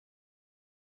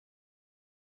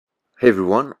Hey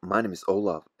everyone, my name is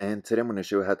Olaf, and today I'm going to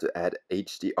show you how to add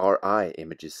HDRI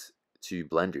images to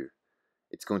Blender.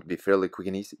 It's going to be fairly quick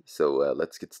and easy, so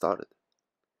let's get started.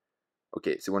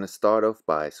 Okay, so you want to start off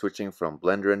by switching from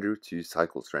Blender Render to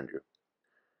Cycles Render.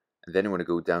 And then you want to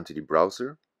go down to the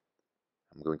browser.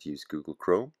 I'm going to use Google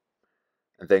Chrome.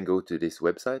 And then go to this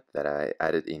website that I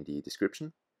added in the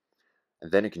description.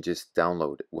 And then you can just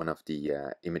download one of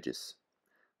the images.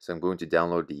 So I'm going to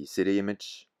download the city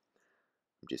image.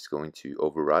 I'm just going to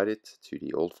override it to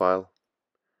the old file.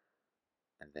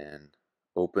 And then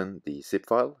open the zip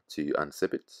file to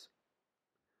unzip it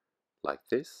like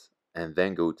this, and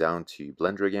then go down to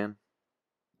Blender again.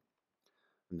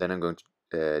 And then I'm going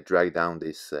to drag down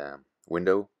this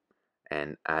window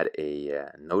and add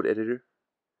a node editor,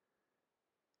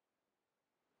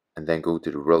 and then go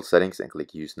to the world settings and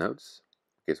click use nodes,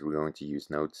 because we're going to use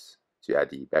nodes to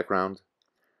add the background.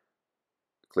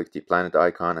 Click the planet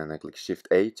icon and then click Shift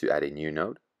A to add a new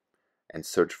node and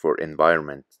search for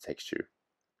environment texture.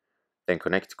 Then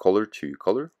connect color to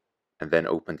color and then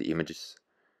open the images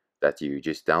that you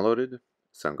just downloaded.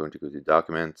 So I'm going to go to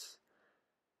Documents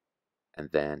and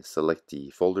then select the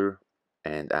folder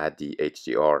and add the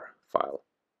HDR file.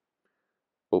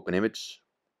 Open image.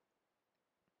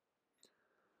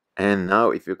 And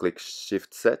now if you click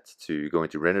Shift Set to go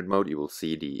into rendered mode, you will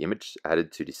see the image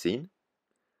added to the scene.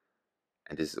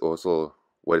 And this is also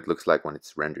what it looks like when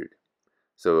it's rendered.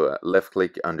 So left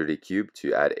click under the cube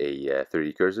to add a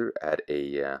 3D cursor, add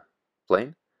a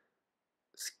plane.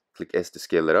 Click S to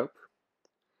scale it up.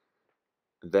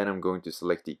 Then I'm going to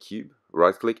select the cube,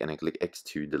 right click and then click X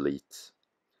to delete.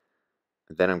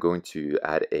 Then I'm going to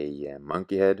add a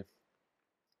monkey head.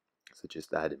 So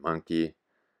just add a monkey,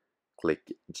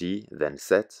 click G, then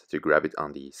set to grab it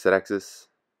on the Z axis.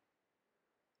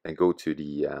 Then go to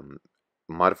the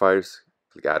modifiers,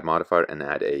 click add modifier and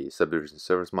add a subdivision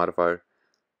surface modifier.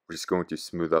 We're just going to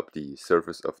smooth up the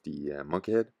surface of the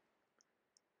monkey head.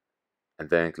 And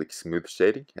then click smooth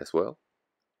shading as well.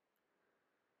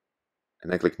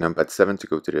 And then click numpad 7 to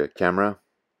go to the camera.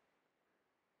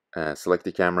 Select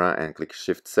the camera and click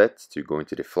Shift Set to go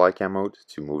into the fly cam mode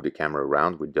to move the camera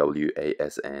around with W, A,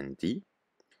 S, and D.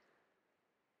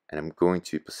 And I'm going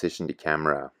to position the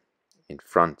camera in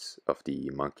front of the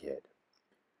monkey head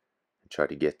and try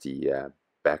to get the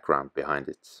background behind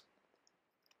it.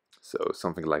 So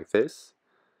something like this.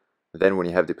 Then when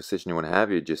you have the position you want to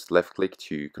have, you just left click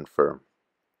to confirm.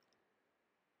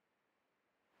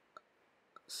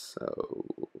 So,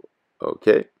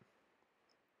 okay.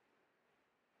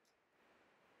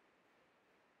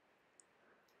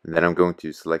 And then I'm going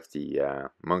to select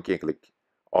the monkey and click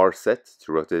R set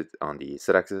to rotate on the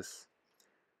Z axis.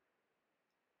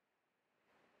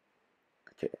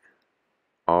 Okay,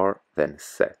 R then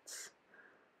set.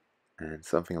 And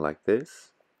something like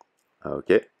this.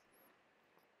 Okay.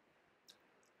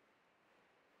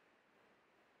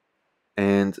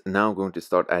 And now I'm going to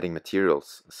start adding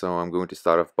materials. So I'm going to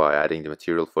start off by adding the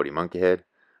material for the monkey head.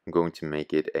 I'm going to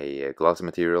make it a glossy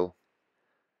material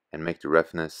and make the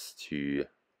roughness to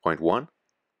 0.1.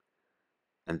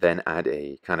 And then add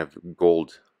a kind of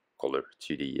gold color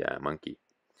to the monkey,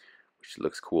 which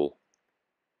looks cool.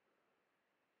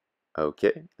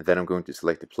 Okay, then I'm going to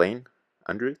select the plane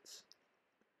under it.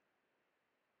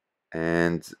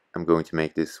 And I'm going to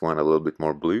make this one a little bit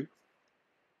more blue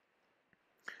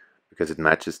because it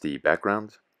matches the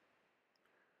background.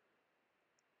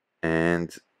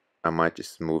 And I might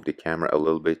just move the camera a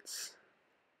little bit.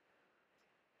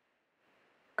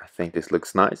 I think this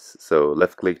looks nice. So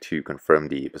left click to confirm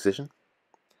the position.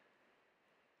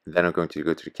 Then I'm going to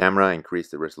go to the camera, increase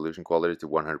the resolution quality to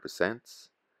 100%.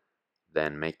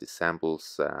 Then make the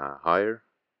samples higher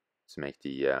to make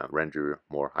the render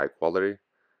more high quality.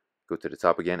 Go to the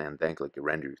top again and then click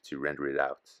render to render it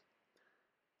out.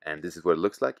 And this is what it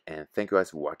looks like, and thank you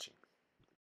guys for watching.